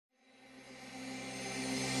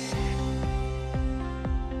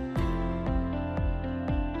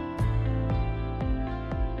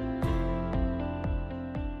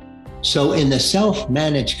So in the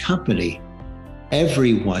self-managed company,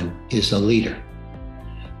 everyone is a leader.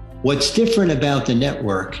 What's different about the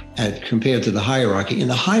network compared to the hierarchy? In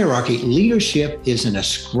the hierarchy, leadership is an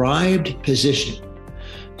ascribed position.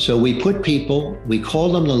 So we put people, we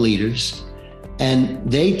call them the leaders,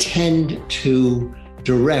 and they tend to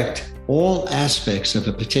direct all aspects of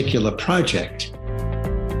a particular project.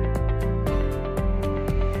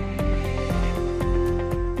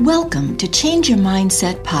 Welcome to Change Your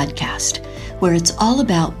Mindset podcast, where it's all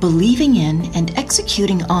about believing in and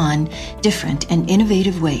executing on different and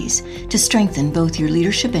innovative ways to strengthen both your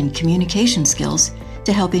leadership and communication skills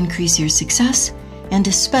to help increase your success, and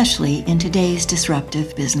especially in today's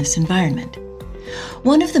disruptive business environment.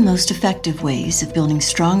 One of the most effective ways of building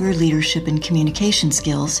stronger leadership and communication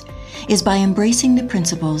skills is by embracing the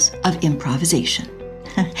principles of improvisation.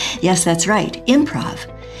 Yes, that's right, improv.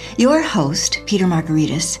 Your host, Peter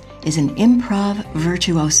Margaritis, is an improv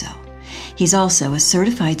virtuoso. He's also a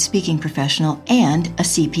certified speaking professional and a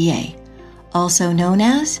CPA, also known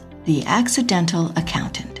as the Accidental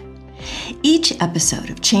Accountant. Each episode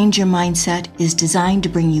of Change Your Mindset is designed to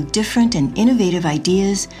bring you different and innovative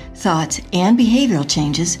ideas, thoughts, and behavioral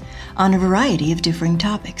changes on a variety of differing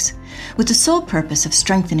topics, with the sole purpose of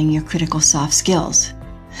strengthening your critical soft skills.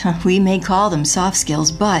 We may call them soft skills,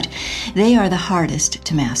 but they are the hardest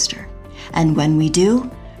to master. And when we do,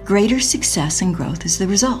 greater success and growth is the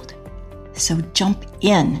result. So jump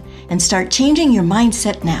in and start changing your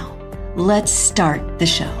mindset now. Let's start the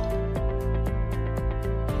show.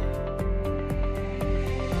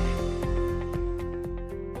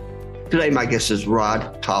 Today, my guest is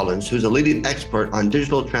Rod Collins, who's a leading expert on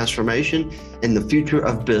digital transformation and the future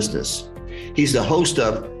of business. He's the host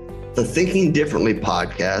of the Thinking Differently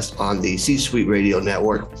podcast on the C-Suite Radio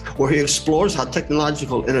Network, where he explores how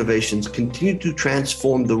technological innovations continue to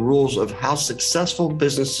transform the rules of how successful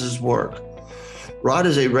businesses work. Rod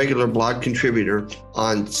is a regular blog contributor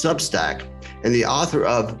on Substack and the author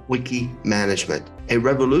of Wiki Management, a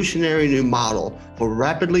revolutionary new model for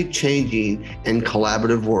rapidly changing and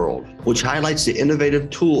collaborative world, which highlights the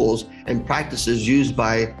innovative tools and practices used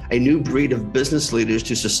by a new breed of business leaders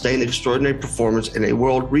to sustain extraordinary performance in a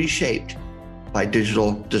world reshaped by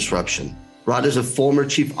digital disruption. Rod is a former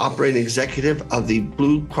chief operating executive of the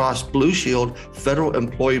Blue Cross Blue Shield Federal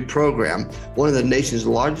Employee Program, one of the nation's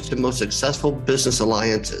largest and most successful business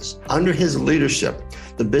alliances. Under his leadership,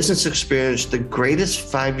 the business experienced the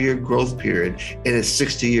greatest 5-year growth period in its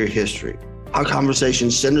 60-year history. Our conversation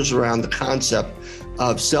centers around the concept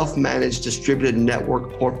of self-managed distributed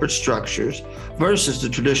network corporate structures versus the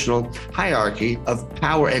traditional hierarchy of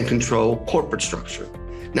power and control corporate structure.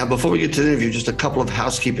 Now, before we get to the interview, just a couple of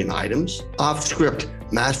housekeeping items. Off Script,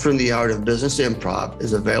 Mastering the Art of Business Improv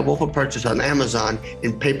is available for purchase on Amazon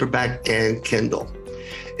in paperback and Kindle.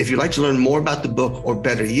 If you'd like to learn more about the book, or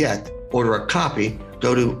better yet, order a copy,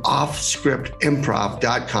 go to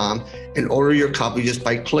offscriptimprov.com and order your copy just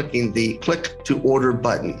by clicking the Click to Order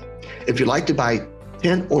button. If you'd like to buy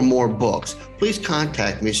 10 or more books, please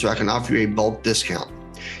contact me so I can offer you a bulk discount.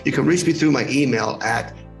 You can reach me through my email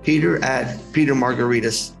at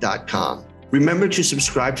peter@petermargaritis.com. Remember to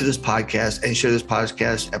subscribe to this podcast and share this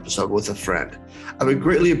podcast episode with a friend. I would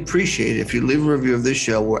greatly appreciate it if you leave a review of this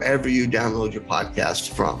show wherever you download your podcasts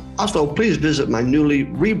from. Also, please visit my newly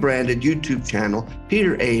rebranded YouTube channel,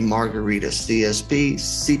 Peter A. Margaritis, CSP,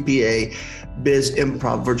 CPA, Biz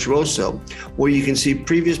Improv Virtuoso, where you can see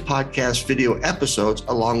previous podcast video episodes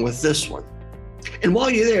along with this one. And while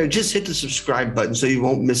you're there, just hit the subscribe button so you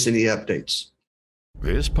won't miss any updates.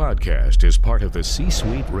 This podcast is part of the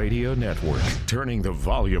C-Suite Radio Network, turning the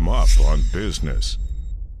volume up on business.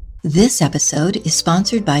 This episode is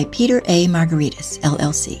sponsored by Peter A. Margaritis,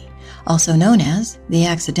 LLC, also known as the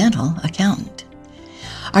Accidental Accountant.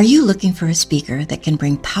 Are you looking for a speaker that can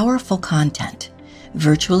bring powerful content,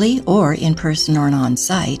 virtually or in person or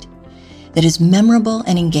on-site, that is memorable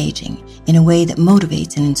and engaging in a way that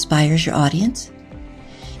motivates and inspires your audience?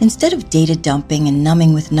 Instead of data dumping and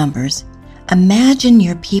numbing with numbers, imagine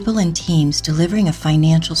your people and teams delivering a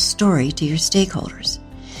financial story to your stakeholders,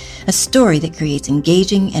 a story that creates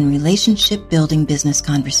engaging and relationship-building business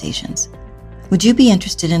conversations. Would you be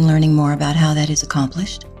interested in learning more about how that is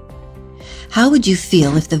accomplished? How would you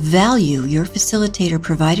feel if the value your facilitator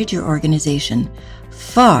provided your organization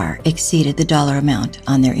far exceeded the dollar amount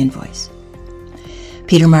on their invoice?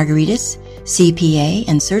 Peter Margaritis, CPA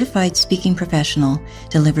and certified speaking professional,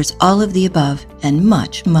 delivers all of the above and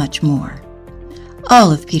much, much more.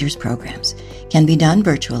 All of Peter's programs can be done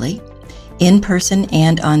virtually, in person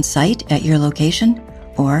and on site at your location,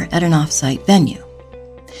 or at an off-site venue.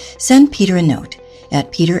 Send Peter a note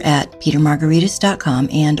at peter@petermargaritis.com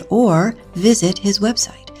and or visit his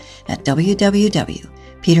website at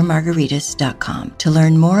www.petermargaritis.com to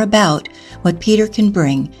learn more about what Peter can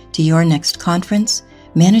bring to your next conference,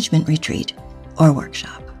 management retreat, or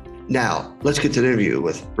workshop. Now, let's get to the interview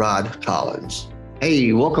with Rod Collins.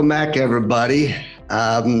 Hey, welcome back, everybody.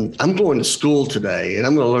 I'm going to school today, and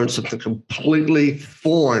I'm going to learn something completely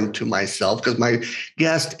foreign to myself because my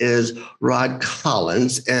guest is Rod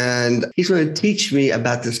Collins, and he's going to teach me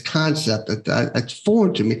about this concept that's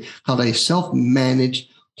foreign to me called a self-managed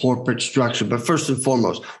corporate structure. But first and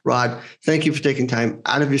foremost, Rod, thank you for taking time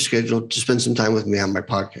out of your schedule to spend some time with me on my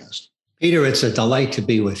podcast. Peter, it's a delight to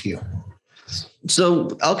be with you.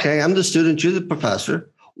 So, okay, I'm the student, you're the professor.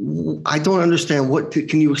 I don't understand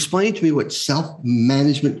can you explain to me what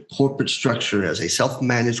self-management corporate structure is, a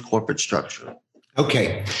self-managed corporate structure?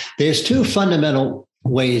 Okay. There's two fundamental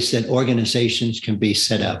ways that organizations can be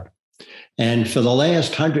set up. And for the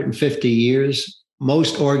last 150 years,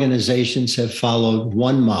 most organizations have followed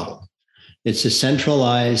one model. It's a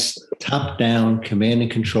centralized top-down command and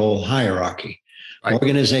control hierarchy, right.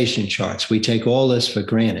 Organization charts. We take all this for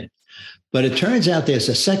granted. But it turns out there's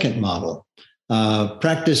a second model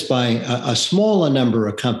practiced by a smaller number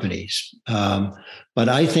of companies, but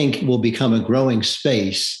I think will become a growing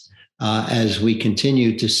space as we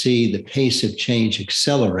continue to see the pace of change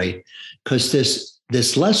accelerate, because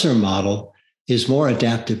this lesser model is more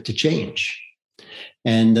adaptive to change.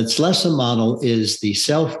 And this lesser model is the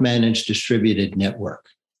self-managed distributed network.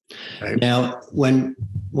 Right. Now, when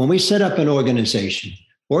we set up an organization,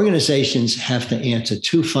 organizations have to answer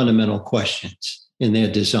two fundamental questions in their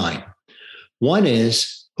design. One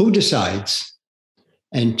is, who decides?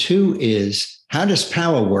 And two is, how does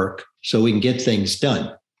power work so we can get things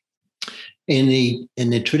done? In the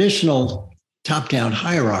traditional top-down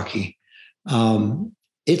hierarchy,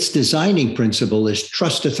 its designing principle is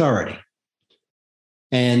trust authority.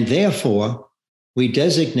 And therefore, we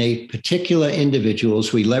designate particular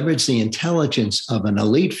individuals, we leverage the intelligence of an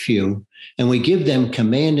elite few, and we give them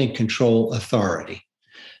command and control authority.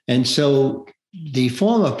 And so the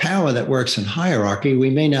form of power that works in hierarchy, we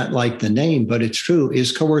may not like the name, but it's true,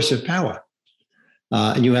 is coercive power.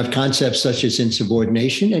 And you have concepts such as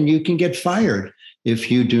insubordination, and you can get fired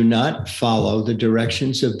if you do not follow the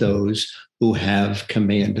directions of those who have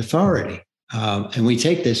command authority. And we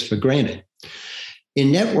take this for granted. In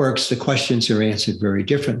networks, the questions are answered very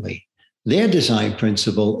differently. Their design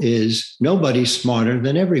principle is nobody's smarter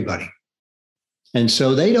than everybody. And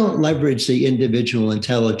so they don't leverage the individual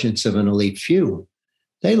intelligence of an elite few.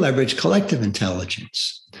 They leverage collective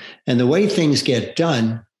intelligence. And the way things get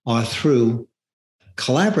done are through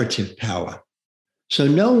collaborative power. So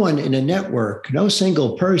no one in a network, no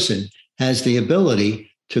single person has the ability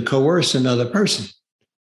to coerce another person.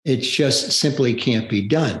 It just simply can't be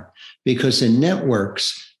done, because in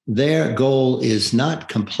networks, their goal is not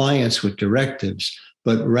compliance with directives,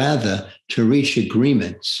 but rather to reach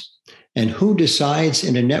agreements. And who decides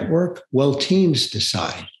in a network? Well, teams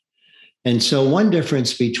decide. And so one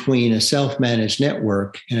difference between a self-managed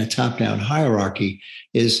network and a top-down hierarchy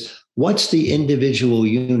is, what's the individual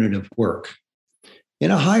unit of work?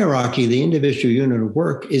 In a hierarchy, the individual unit of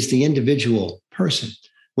work is the individual person,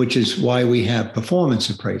 which is why we have performance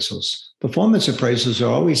appraisals. Performance appraisals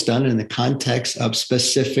are always done in the context of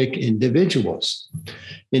specific individuals.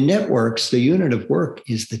 In networks, the unit of work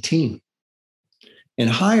is the team. In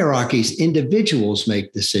hierarchies, individuals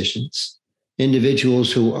make decisions,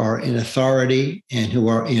 individuals who are in authority and who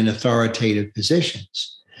are in authoritative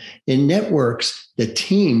positions. In networks, the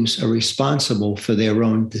teams are responsible for their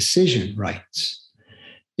own decision rights.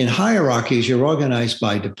 In hierarchies, you're organized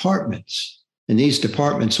by departments, and these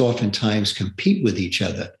departments oftentimes compete with each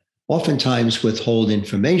other, oftentimes withhold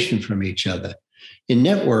information from each other. In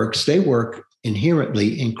networks, they work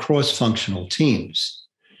inherently in cross-functional teams.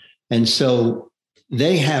 And so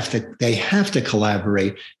they have to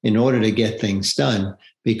collaborate in order to get things done,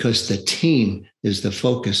 because the team is the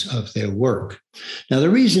focus of their work. Now, the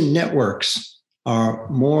reason networks are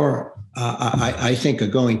more, I think, are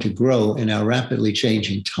going to grow in our rapidly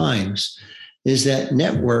changing times is that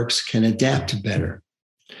networks can adapt better.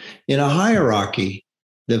 In a hierarchy,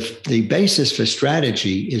 the basis for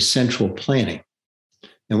strategy is central planning.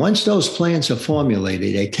 And once those plans are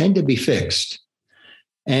formulated, they tend to be fixed.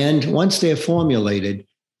 And once they're formulated,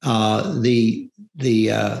 the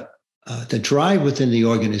drive within the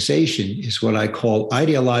organization is what I call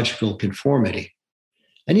ideological conformity.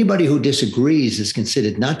 Anybody who disagrees is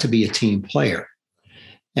considered not to be a team player.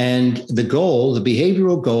 And the goal, the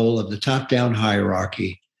behavioral goal of the top-down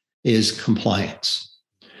hierarchy is compliance.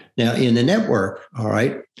 Now, in the network, all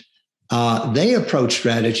right, they approach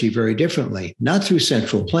strategy very differently, not through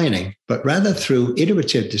central planning, but rather through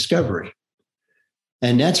iterative discovery.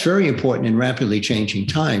 And that's very important in rapidly changing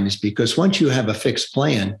times, because once you have a fixed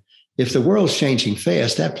plan, if the world's changing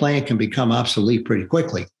fast, that plan can become obsolete pretty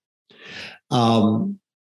quickly.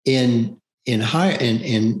 In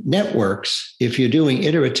networks, if you're doing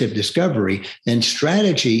iterative discovery, then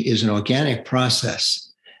strategy is an organic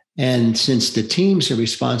process. And since the teams are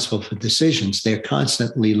responsible for decisions, they're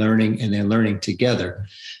constantly learning, and they're learning together.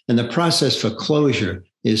 And the process for closure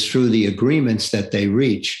is through the agreements that they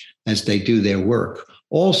reach as they do their work.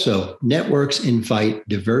 Also, networks invite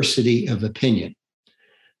diversity of opinion,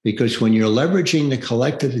 because when you're leveraging the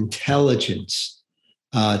collective intelligence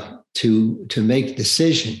to make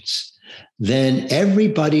decisions, then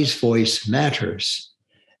everybody's voice matters.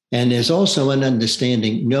 And there's also an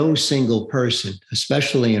understanding no single person,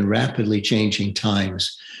 especially in rapidly changing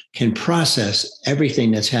times, can process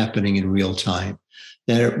everything that's happening in real time,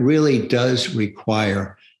 that it really does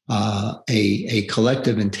require a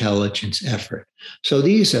collective intelligence effort. So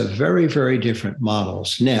these are very, very different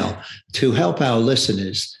models. Now, to help our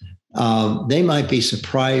listeners, they might be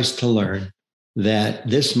surprised to learn that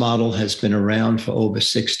this model has been around for over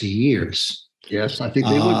 60 years. Yes, I think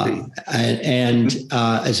they would be. And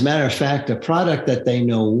as a matter of fact, a product that they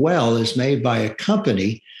know well is made by a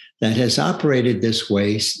company that has operated this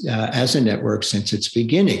way as a network since its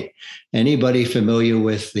beginning. Anybody familiar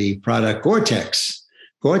with the product Gore-Tex?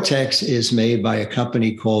 Gore-Tex is made by a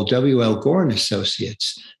company called W.L. Gore &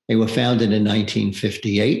 Associates. They were founded in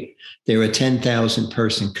 1958. They're a 10,000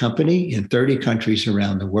 person company in 30 countries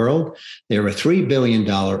around the world. They're a $3 billion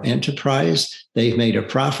enterprise. They've made a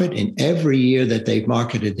profit in every year that they've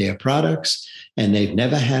marketed their products, and they've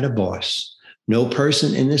never had a boss. No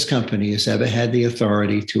person in this company has ever had the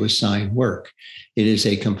authority to assign work. It is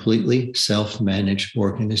a completely self-managed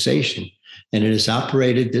organization, and it has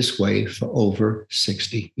operated this way for over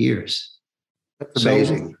 60 years. That's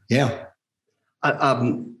amazing. So, yeah.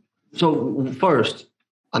 So first,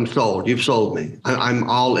 I'm sold. You've sold me. I'm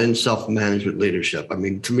all in self-management leadership. I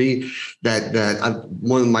mean, to me,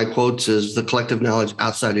 one of my quotes is the collective knowledge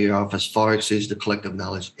outside of your office far exceeds the collective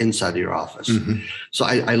knowledge inside of your office. Mm-hmm. So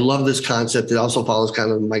I love this concept. It also follows kind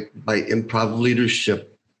of my improv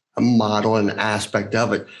leadership model and aspect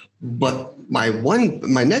of it. But my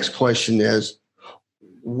next question is,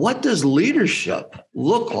 what does leadership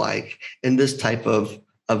look like in this type of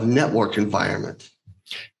network environment?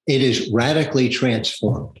 It is radically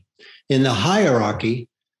transformed. In the hierarchy,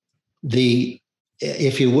 the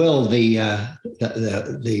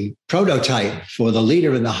prototype for the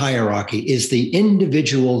leader in the hierarchy is the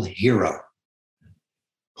individual hero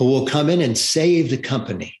who will come in and save the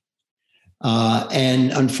company.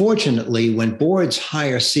 And unfortunately, when boards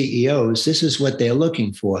hire CEOs, this is what they're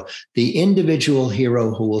looking for: the individual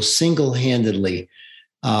hero who will single-handedly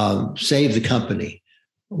save the company.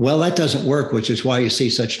 Well, that doesn't work, which is why you see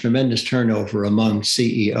such tremendous turnover among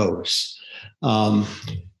CEOs.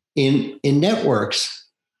 In networks,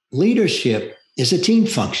 leadership is a team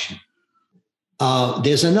function.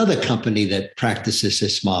 There's another company that practices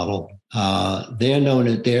this model. They're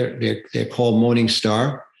called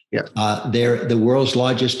Morningstar. Yeah. They're the world's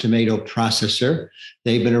largest tomato processor.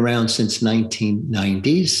 They've been around since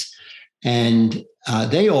 1990s, and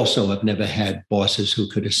they also have never had bosses who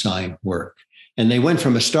could assign work. And they went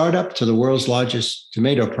from a startup to the world's largest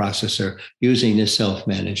tomato processor using this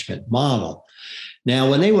self-management model. Now,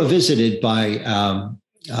 when they were visited by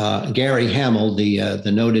Gary Hamel, the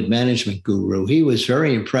noted management guru, he was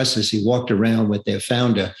very impressed as he walked around with their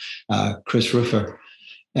founder, Chris Ruffer.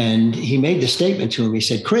 And he made the statement to him. He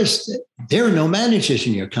said, "Chris, there are no managers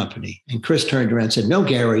in your company." And Chris turned around and said, "No,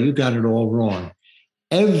 Gary, you got it all wrong.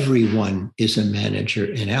 Everyone is a manager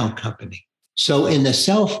in our company." So in the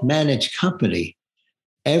self-managed company,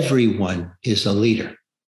 everyone is a leader.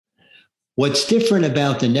 What's different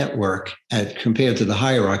about the network compared to the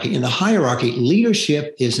hierarchy? In the hierarchy,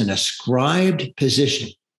 leadership is an ascribed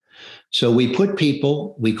position. So we put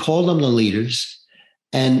people, we call them the leaders,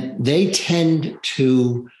 and they tend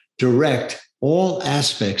to direct all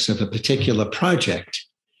aspects of a particular project,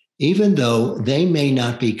 even though they may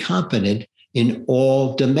not be competent in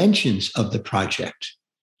all dimensions of the project.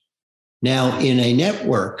 Now, in a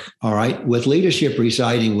network, all right, with leadership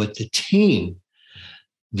residing with the team,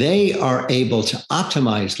 they are able to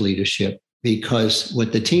optimize leadership, because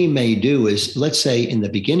what the team may do is, let's say in the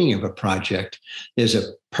beginning of a project, there's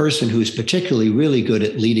a person who's particularly really good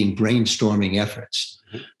at leading brainstorming efforts.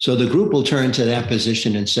 So the group will turn to that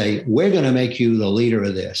position and say, "We're going to make you the leader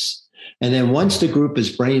of this." And then once the group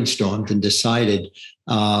has brainstormed and decided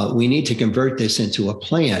we need to convert this into a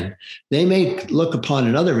plan, they may look upon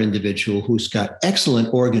another individual who's got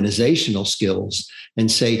excellent organizational skills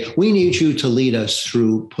and say, we need you to lead us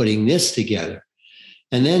through putting this together.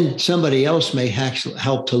 And then somebody else may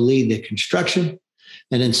help to lead the construction.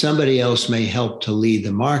 And then somebody else may help to lead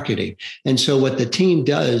the marketing. And so what the team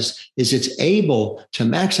does is it's able to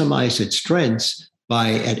maximize its strengths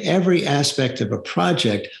by, at every aspect of a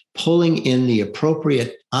project, pulling in the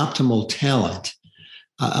appropriate optimal talent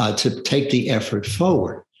to take the effort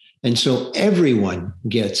forward. And so everyone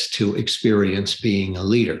gets to experience being a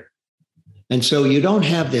leader. And so you don't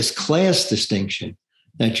have this class distinction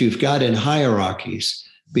that you've got in hierarchies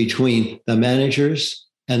between the managers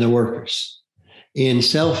and the workers. In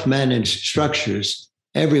self-managed structures,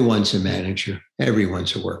 everyone's a manager,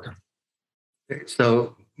 everyone's a worker.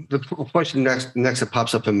 So the question next that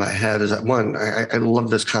pops up in my head is that, one, I love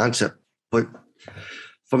this concept, but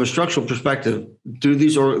from a structural perspective, do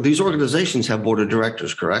these organizations have board of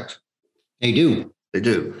directors, correct? They do. They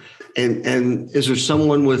do. And is there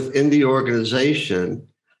someone within the organization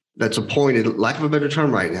that's appointed, lack of a better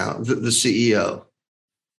term right now, the CEO?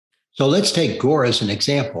 So let's take Gore as an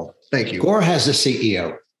example. Thank you. Gore has a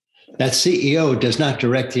CEO. That CEO does not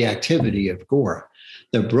direct the activity of Gore.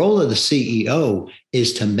 The role of the CEO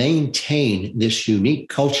is to maintain this unique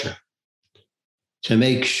culture, to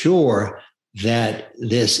make sure that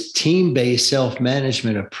this team-based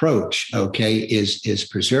self-management approach, is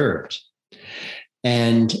preserved.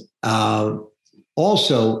 And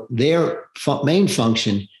also their main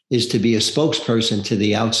function is to be a spokesperson to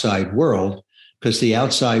the outside world, because the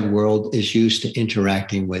outside world is used to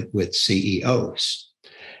interacting with CEOs.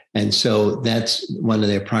 And so that's one of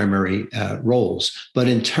their primary roles. But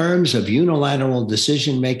in terms of unilateral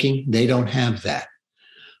decision-making, they don't have that.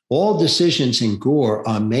 All decisions in Gore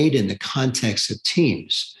are made in the context of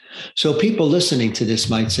teams. So people listening to this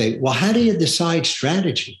might say, well, how do you decide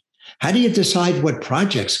strategy? How do you decide what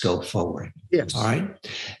projects go forward? Yes. All right.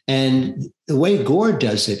 And the way Gore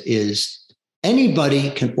does it is anybody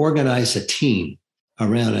can organize a team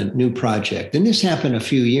around a new project. And this happened a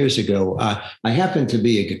few years ago. I happen to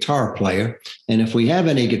be a guitar player. And if we have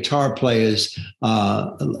any guitar players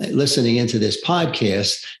listening into this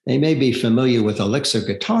podcast, they may be familiar with Elixir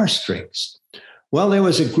guitar strings. Well, there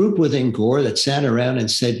was a group within Gore that sat around and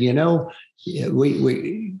said,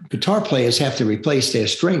 we guitar players have to replace their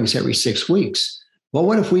strings every 6 weeks. Well,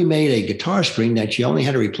 what if we made a guitar string that you only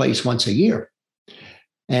had to replace once a year?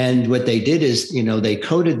 And what they did is, they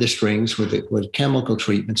coated the strings with chemical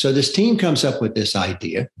treatment. So this team comes up with this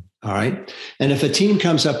idea, all right? And if a team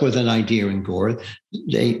comes up with an idea in Gore,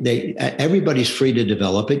 everybody's free to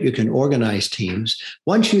develop it. You can organize teams.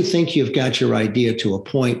 Once you think you've got your idea to a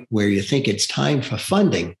point where you think it's time for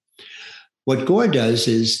funding, what Gore does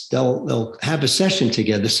is they'll have a session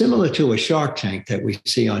together, similar to a Shark Tank that we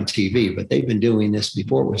see on TV, but they've been doing this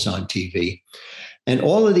before it was on TV. And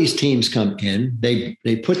all of these teams come in,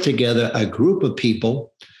 they put together a group of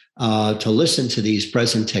people to listen to these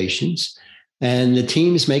presentations, and the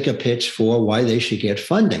teams make a pitch for why they should get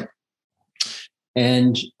funding.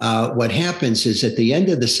 And what happens is at the end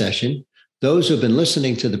of the session, those who've been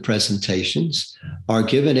listening to the presentations are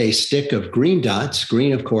given a stick of green dots,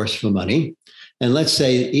 green, of course, for money. And let's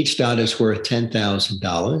say each dot is worth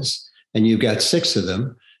 $10,000 and you've got 6 of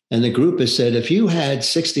them. And the group has said, if you had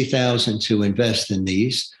 $60,000 to invest in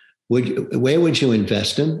these, where would you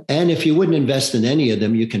invest them? And if you wouldn't invest in any of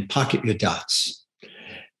them, you can pocket your dots.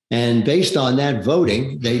 And based on that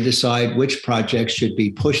voting, they decide which projects should be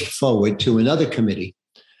pushed forward to another committee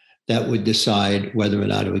that would decide whether or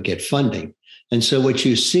not it would get funding. And so what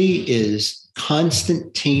you see is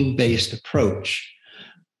constant team-based approach.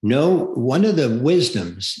 One of the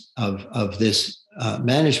wisdoms of this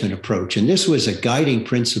management approach, and this was a guiding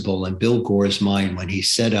principle in Bill Gore's mind when he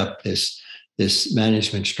set up this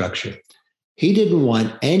management structure. He didn't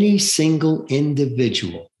want any single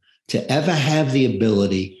individual to ever have the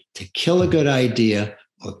ability to kill a good idea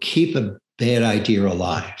or keep a bad idea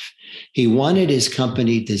alive. He wanted his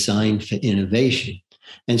company designed for innovation.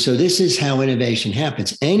 And so this is how innovation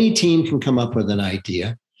happens. Any team can come up with an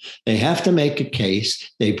idea. They have to make a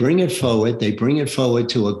case. They bring it forward. They bring it forward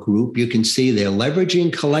to a group. You can see they're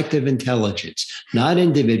leveraging collective intelligence, not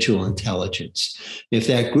individual intelligence. If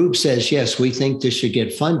that group says, yes, we think this should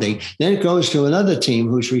get funding, then it goes to another team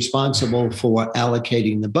who's responsible for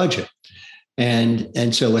allocating the budget.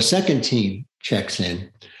 And so a second team checks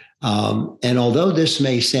in. And although this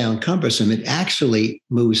may sound cumbersome, it actually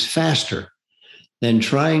moves faster than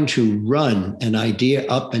trying to run an idea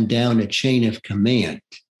up and down a chain of command,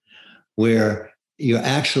 where you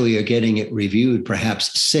actually are getting it reviewed,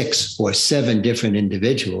 perhaps 6 or 7 different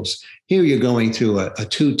individuals. Here you're going through a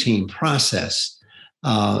 2-team process.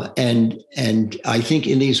 And I think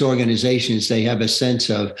in these organizations, they have a sense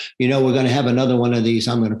of, we're going to have another one of these.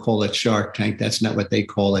 I'm going to call it Shark Tank. That's not what they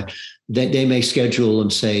call it. They may schedule them,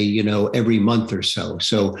 say, every month or so.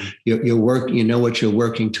 So your work, what you're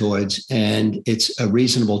working towards, and it's a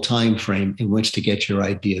reasonable time frame in which to get your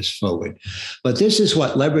ideas forward. But this is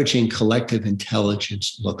what leveraging collective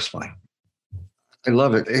intelligence looks like. I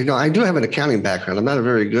love it. I do have an accounting background. I'm not a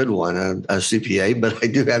very good one, a CPA, but I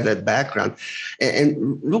do have that background.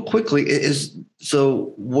 And real quickly,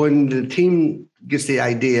 so when the team gets the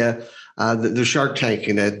idea, they're Shark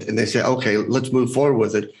Tanking it, and they say, okay, let's move forward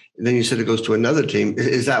with it. And then you said it goes to another team.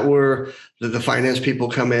 Is that where the finance people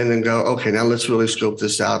come in and go, okay, now let's really scope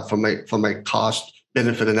this out from a cost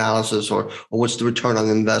benefit analysis, or what's the return on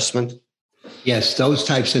investment? Yes, those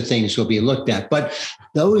types of things will be looked at, but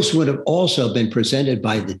those would have also been presented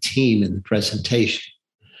by the team in the presentation.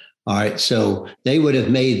 All right, so they would have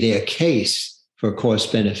made their case for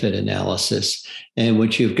cost benefit analysis, and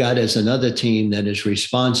what you've got is another team that is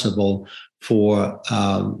responsible for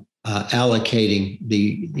allocating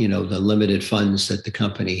the limited funds that the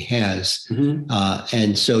company has. Mm-hmm.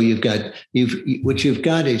 And so what you've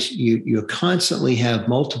got is you constantly have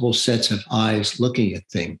multiple sets of eyes looking at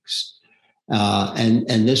things.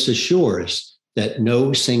 And this assures that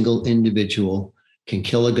no single individual can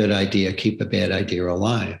kill a good idea, keep a bad idea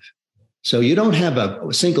alive. So you don't have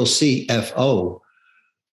a single CFO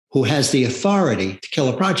who has the authority to kill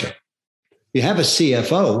a project. You have a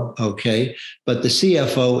CFO, okay, but the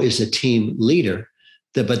CFO is a team leader,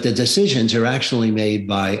 but the decisions are actually made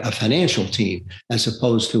by a financial team as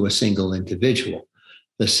opposed to a single individual.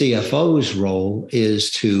 The CFO's role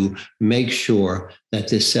is to make sure that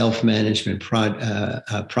this self-management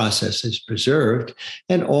process is preserved,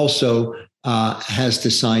 and also has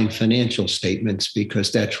to sign financial statements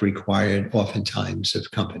because that's required oftentimes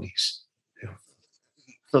of companies.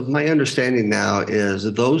 So my understanding now is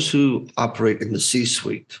that those who operate in the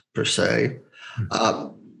C-suite, per se,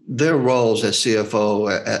 their roles as CFO,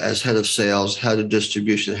 as head of sales, head of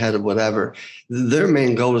distribution, head of whatever, their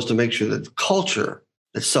main goal is to make sure that the culture,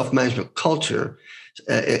 the self-management culture,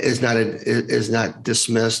 is not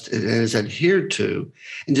dismissed and is adhered to,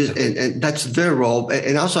 and that's their role,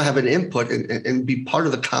 and also have an input and be part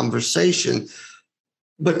of the conversation.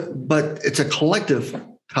 But it's a collective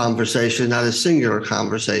conversation, not a singular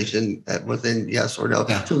conversation within yes or no.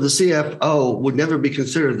 Yeah. So the CFO would never be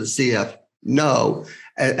considered the CF no,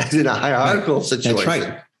 as in a hierarchical situation. That's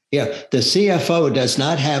right. Yeah, the CFO does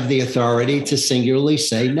not have the authority to singularly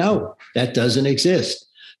say no. That doesn't exist.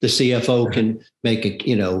 The CFO can make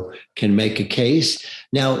a case.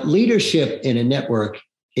 Now, leadership in a network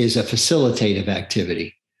is a facilitative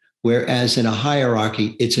activity, whereas in a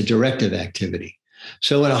hierarchy, it's a directive activity.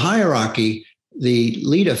 So in a hierarchy, the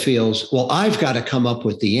leader feels, well, I've got to come up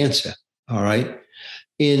with the answer. All right.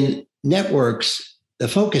 In networks, the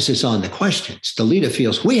focus is on the questions. The leader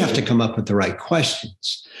feels we have to come up with the right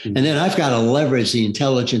questions. Mm-hmm. And then I've got to leverage the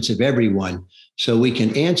intelligence of everyone so we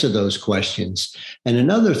can answer those questions. And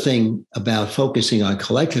another thing about focusing on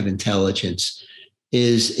collective intelligence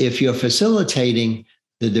is if you're facilitating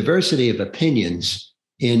the diversity of opinions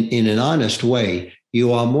in an honest way,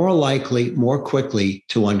 you are more likely, more quickly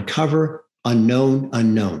to uncover unknown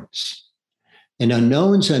unknowns. And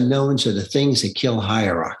unknowns are the things that kill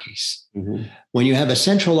hierarchies. Mm-hmm. When you have a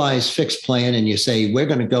centralized fixed plan and you say, we're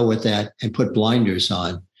going to go with that and put blinders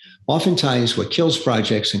on, oftentimes what kills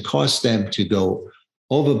projects and causes them to go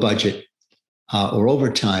over budget or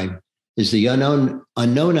over time is the unknown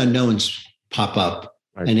unknowns pop up.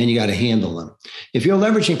 Right. And then you got to handle them. If you're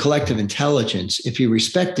leveraging collective intelligence, if you're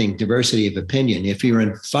respecting diversity of opinion, if you're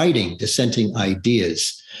inviting dissenting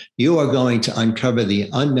ideas, you are going to uncover the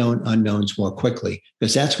unknown unknowns more quickly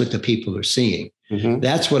because that's what the people are seeing. Mm-hmm.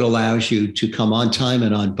 That's what allows you to come on time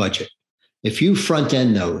and on budget. If you front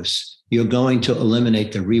end those, you're going to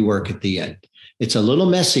eliminate the rework at the end. It's a little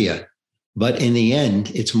messier, but in the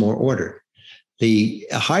end, it's more ordered. The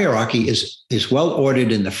hierarchy is well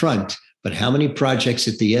ordered in the front, but how many projects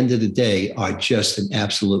at the end of the day are just an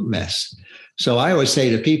absolute mess? So I always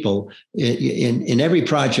say to people, in every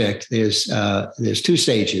project, there's 2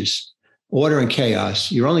 stages, order and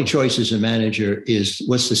chaos. Your only choice as a manager is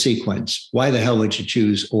what's the sequence? Why the hell would you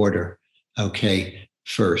choose order,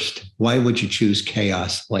 first? Why would you choose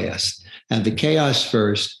chaos last? Have the chaos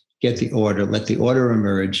first, get the order, let the order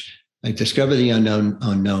emerge, discover the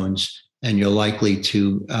unknowns, and you're likely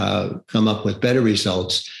to come up with better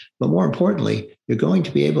results. But more importantly, you're going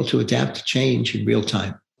to be able to adapt to change in real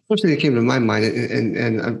time. First thing that came to my mind,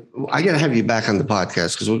 and I got to have you back on the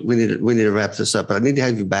podcast because we need to wrap this up. But I need to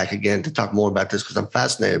have you back again to talk more about this because I'm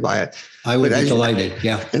fascinated by it. I would be delighted.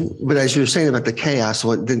 Yeah. But as you were saying about the chaos,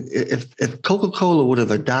 if Coca-Cola would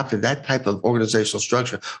have adopted that type of organizational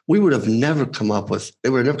structure, they would have never come up with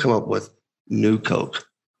New Coke.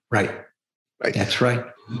 Right. That's right.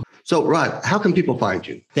 So, Rod, how can people find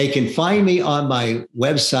you? They can find me on my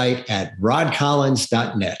website at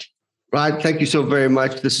rodcollins.net. Rod, thank you so very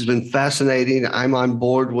much. This has been fascinating. I'm on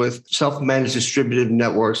board with self-managed distributed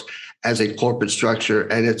networks as a corporate structure,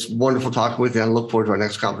 and it's wonderful talking with you. I look forward to our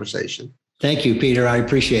next conversation. Thank you, Peter. I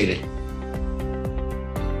appreciate it.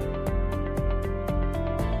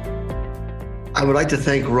 I would like to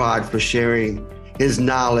thank Rod for sharing his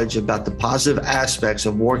knowledge about the positive aspects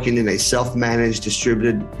of working in a self-managed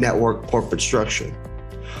distributed network corporate structure.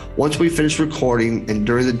 Once we finished recording and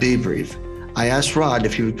during the debrief, I asked Rod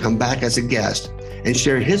if he would come back as a guest and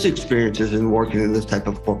share his experiences in working in this type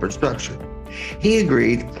of corporate structure. He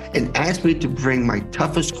agreed and asked me to bring my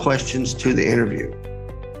toughest questions to the interview.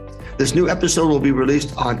 This new episode will be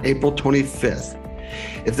released on April 25th.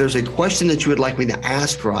 If there's a question that you would like me to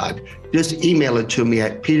ask Rod, just email it to me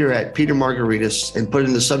at peter@petermargaritis and put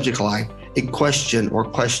in the subject line a question or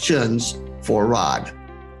questions for Rod.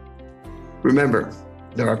 Remember,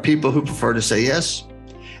 there are people who prefer to say yes,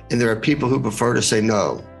 and there are people who prefer to say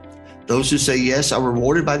no. Those who say yes are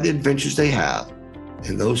rewarded by the adventures they have,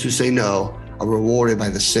 and those who say no are rewarded by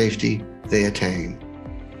the safety they attain.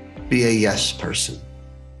 Be a yes person.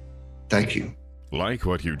 Thank you. Like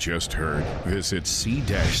what you just heard, visit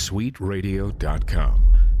c-suiteradio.com.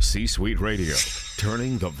 C-Suite Radio,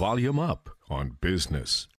 turning the volume up on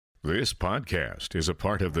business. This podcast is a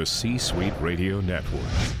part of the C-Suite Radio Network.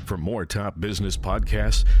 For more top business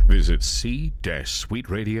podcasts, visit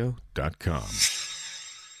c-suiteradio.com.